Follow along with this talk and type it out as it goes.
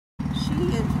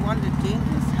Really, it's one of the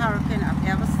dangerous hurricanes I've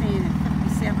ever seen in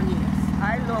 57 years.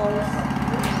 I lost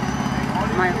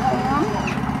my home.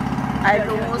 I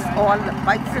lost all the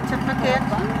birth certificate,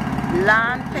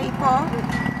 land paper,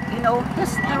 you know,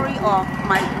 history of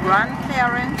my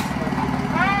grandparents,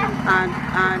 and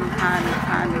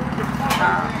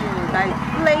like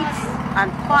plates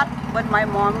and pot with my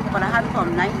mom, but I had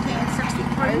from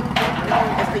 1963.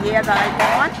 It's the year that I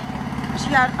born. She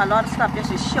had a lot of stuff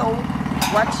just to show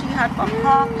what she had from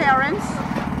her parents,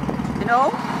 you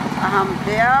know.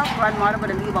 Their grandmother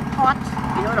would leave a pot,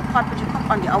 you know, the pot that you cook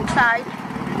on the outside,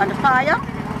 on the fire,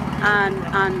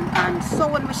 and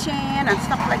sewing machine and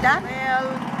stuff like that.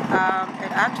 Well,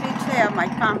 it actually tear my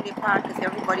family apart because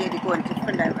everybody had to go in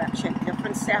different direction,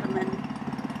 different settlement,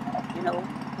 you know.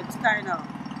 It was kind of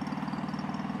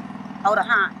out of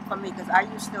hand for me because I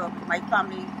used to, my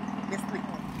family with me.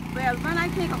 Well, when I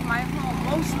think of my home,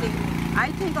 mostly I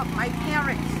think of my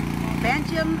parents,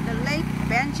 the late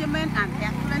Benjamin and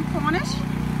Evelyn Cornish.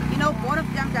 You know, both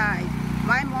of them died.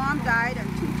 My mom died in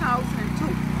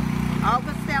 2002,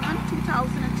 August 7,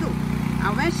 2002.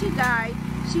 And when she died,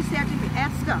 she said to me,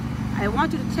 Esther, I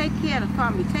want you to take care of the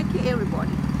family, take care of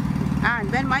everybody.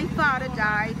 And when my father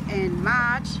died in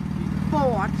March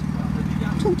 4th,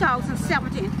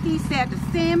 2017, he said the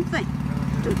same thing,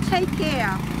 to take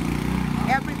care of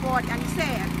everybody. And he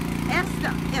said,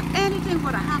 Esther, if anything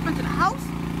would have happened to the house,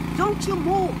 don't you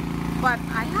move. But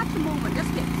I had to move in this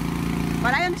case.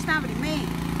 But I understand what he means.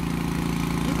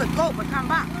 You could go but come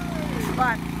back.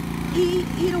 But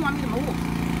he don't want me to move.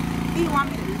 He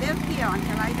want me to live here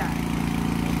until I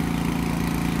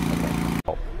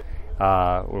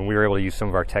die. When we were able to use some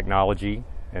of our technology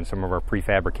and some of our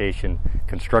prefabrication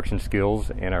construction skills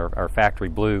and our factory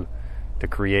blue to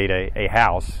create a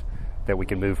house that we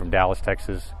can move from Dallas,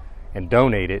 Texas, and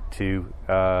donate it to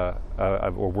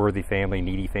a worthy family,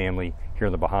 needy family here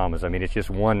in the Bahamas. I mean, it's just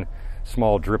one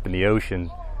small drip in the ocean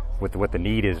with what the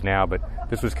need is now, but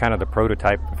this was kind of the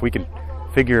prototype. If we can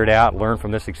figure it out, learn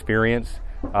from this experience,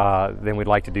 then we'd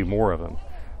like to do more of them.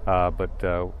 But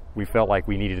we felt like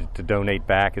we needed to donate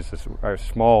back as a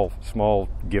small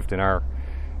gift in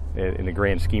the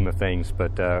grand scheme of things.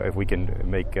 But if we can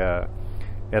make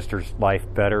Esther's life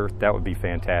better, that would be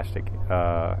fantastic.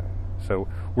 So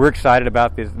we're excited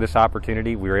about this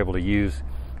opportunity. We were able to use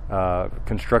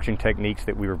construction techniques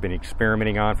that we've been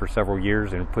experimenting on for several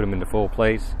years and put them into full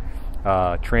place.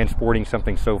 Transporting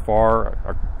something so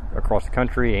far across the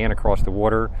country and across the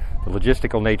water, the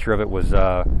logistical nature of it was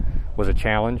a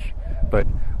challenge, but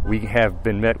we have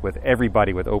been met with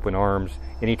everybody with open arms.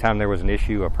 Anytime there was an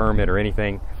issue, a permit or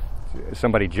anything,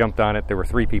 somebody jumped on it. There were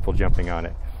 3 people jumping on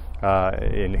it.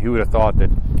 And who would have thought that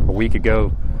a week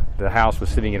ago the house was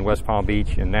sitting in West Palm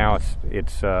Beach, and now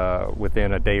it's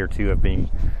within a day or two of being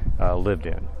lived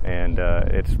in, and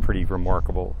it's pretty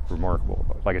remarkable.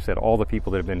 Like I said, all the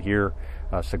people that have been here,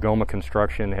 Sagoma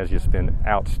Construction has just been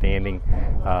outstanding.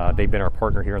 They've been our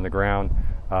partner here on the ground.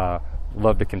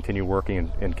 Love to continue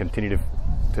working and continue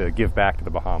to give back to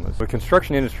the Bahamas. The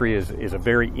construction industry is a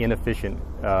very inefficient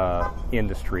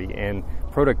industry, and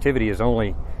productivity has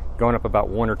only gone up about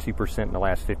 1 or 2% in the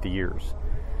last 50 years.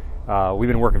 We've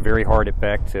been working very hard at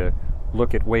Beck to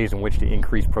look at ways in which to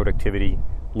increase productivity,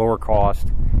 lower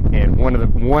cost, and one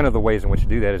of the ways in which to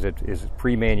do that is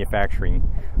pre-manufacturing,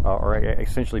 or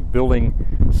essentially building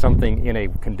something in a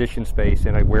conditioned space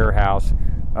in a warehouse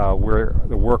where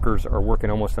the workers are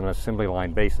working almost on an assembly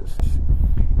line basis,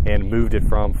 and moved it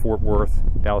from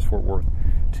Dallas-Fort Worth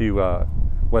to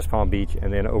West Palm Beach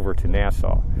and then over to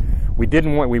Nassau.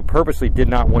 We purposely did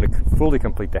not want to fully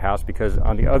complete the house because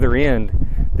on the other end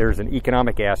there's an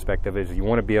economic aspect of it. Is you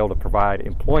want to be able to provide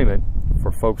employment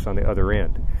for folks on the other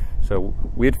end. So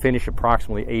we had finished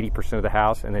approximately 80% of the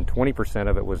house, and then 20%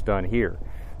 of it was done here.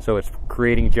 So it's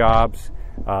creating jobs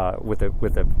with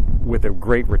a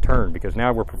great return, because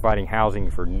now we're providing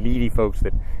housing for needy folks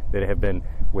that have been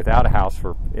without a house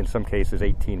for, in some cases,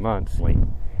 18 months.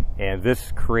 And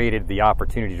this created the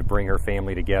opportunity to bring her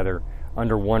family together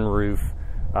under one roof.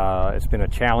 It's been a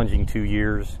challenging 2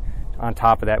 years. On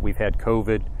top of that, we've had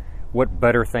COVID. What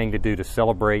better thing to do to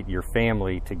celebrate your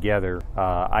family together?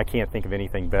 I can't think of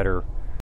anything better